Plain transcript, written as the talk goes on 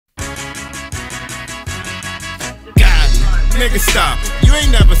nigga, stop it. You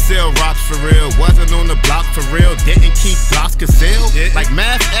ain't never sell rocks for real. Wasn't on the block for real. Didn't keep Glocks concealed. Like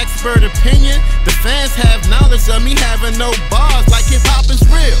math expert opinion, the fans have knowledge of me having no bars. Like hip hop is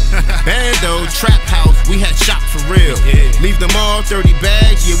real. Bando, trap house, we had shop for real. Leave them all 30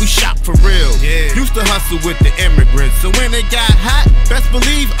 bags, yeah, we shop for real. Used to hustle with the immigrants, so when it got hot, best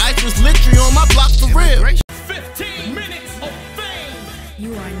believe ice was literally on my block for real. 15 minutes of fame.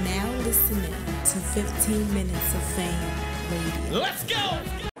 You are now listening to 15 Minutes of Fame Radio. Let's go.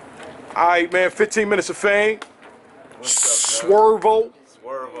 Alright, man, 15 minutes of fame. What's up, Swervo.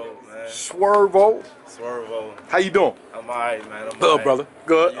 Swervo, man. Swervo. Swervo. How you doing? I'm alright, man. I'm Good, alright. brother.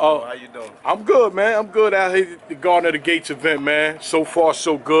 Good. How you doing? I'm good, man. I'm good out here at the Garden of the Gates event, man. So far,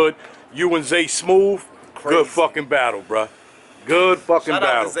 so good. You and Zay Smoove, good fucking battle, bruh. Good fucking Shout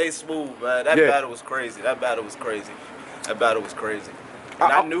battle. out to Zay Smoove, man. That battle was crazy. That battle was crazy. That battle was crazy.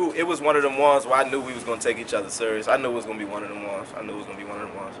 And I knew it was one of them ones where I knew we was gonna take each other serious. I knew it was gonna be one of them ones.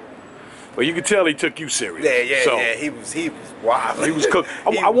 Well, you could tell he took you serious. Yeah. He was wild. He was cooked.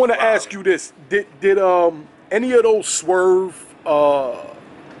 I want to ask you this: Did any of those Swerve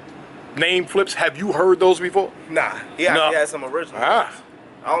name flips? Have you heard those before? Nah, he actually had some originals. I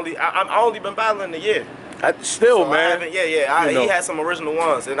only been battling a year. Still, so man. He had some original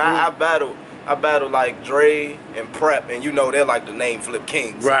ones, and I battled like Dre and Prep, and you know they're like the name flip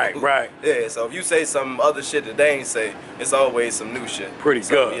kings. Right. Yeah, so if you say some other shit that they ain't say, it's always some new shit. Pretty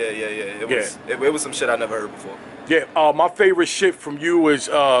good. It was some shit I never heard before. Yeah, my favorite shit from you is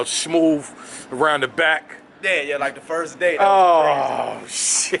Smoove around the back. Yeah, like the first day. That was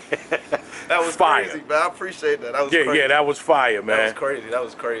crazy. Shit. That was fire. crazy, man. I appreciate that. That was crazy. Yeah, that was fire, man. That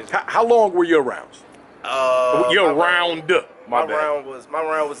was crazy. How long were your rounds? Your round. My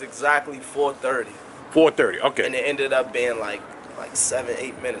round was exactly 4:30. 4:30. Okay. And it ended up being like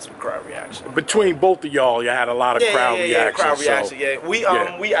 7-8 minutes with crowd reaction. Between both of y'all, you had a lot of crowd reaction. Yeah, crowd reaction.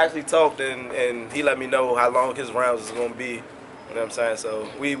 Yeah, we actually talked and he let me know how long his rounds was gonna be. You know what I'm saying? So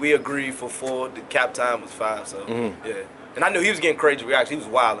we agreed for 4. The cap time was 5. So yeah, and I knew he was getting crazy reaction. He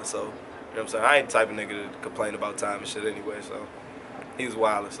was wilding. So you know what I'm saying? I ain't the type of nigga to complain about time and shit anyway. So he was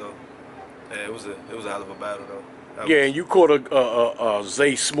wilding. So yeah, it was a hell of a battle though. Yeah, and you caught a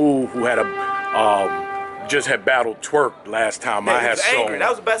Zay Smoove who had just had battled Twerk last time. Yeah, I had he was angry. That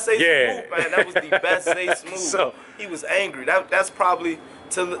was the best Zay Smoove, man. That was the best Zay Smoove. So, he was angry. That's probably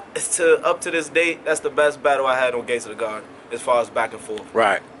up to this date. That's the best battle I had on Gates of the Garden as far as back and forth.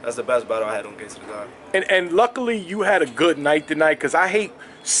 Right. That's the best battle I had on Gates of the Garden. And luckily you had a good night tonight, because I hate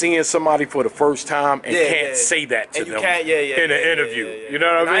seeing somebody for the first time and can't say that to them in an interview. You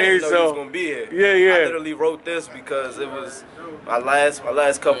know what I mean? I didn't know he was gonna be here. I literally wrote this because it was my last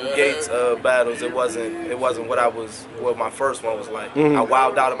couple Gates battles. It wasn't what my first one was like. I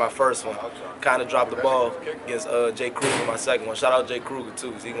wilded out in my first one. Kind of dropped the ball against Jay Kruger, my second one. Shout out Jay Kruger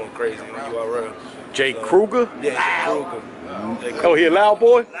too, cause he going crazy on URL. Jay Kruger? Yeah, Jay Kruger. Oh, he a loud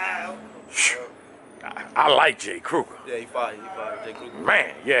boy? Loud. I like Jay Kruger. Yeah, he fire. Jay Kruger.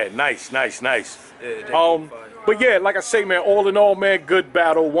 Man, yeah, nice. Yeah, Jay Kruger fire. But yeah, like I say, man, all in all, man, good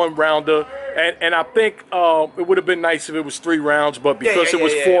battle, 1 rounder. And I think it would have been nice if it was 3 rounds, but because it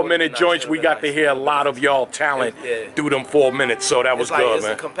was 4-minute joints, we got to hear a lot of y'all talent through them 4 minutes, so that was good,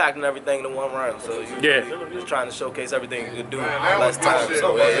 man. It's compacting everything in 1 round, so you're just trying to showcase everything you can do in less time.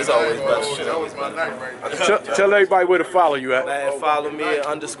 So it's always better. Tell everybody where to follow you at. Man, follow me at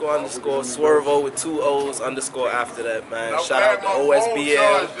 _ Swervo with 2 O's _ after that, man. Shout out to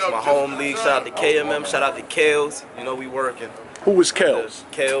OSBL, my home league. Shout out to KMM. Shout out to Kales. You know we working. Who is Kels?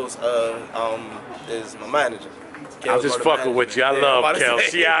 Kels is my manager. I'm just fucking with you. I love Kels.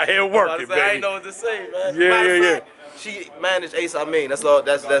 She out here working, baby. I ain't know what to say, man. Yeah. She managed Ace Amin. That's all.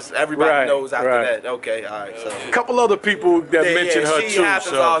 That's everybody knows after that. Okay, all right. So a couple other people that mentioned her she too.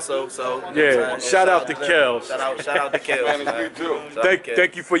 happens also. So yeah. Shout out to Kels. Shout out to Kels.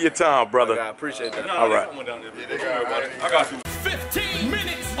 Thank you for your time, brother. I appreciate that. All right. I got you. 15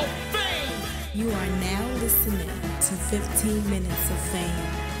 minutes of fame. You are now listening to 15 Minutes of Fame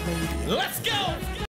Radio. Let's go.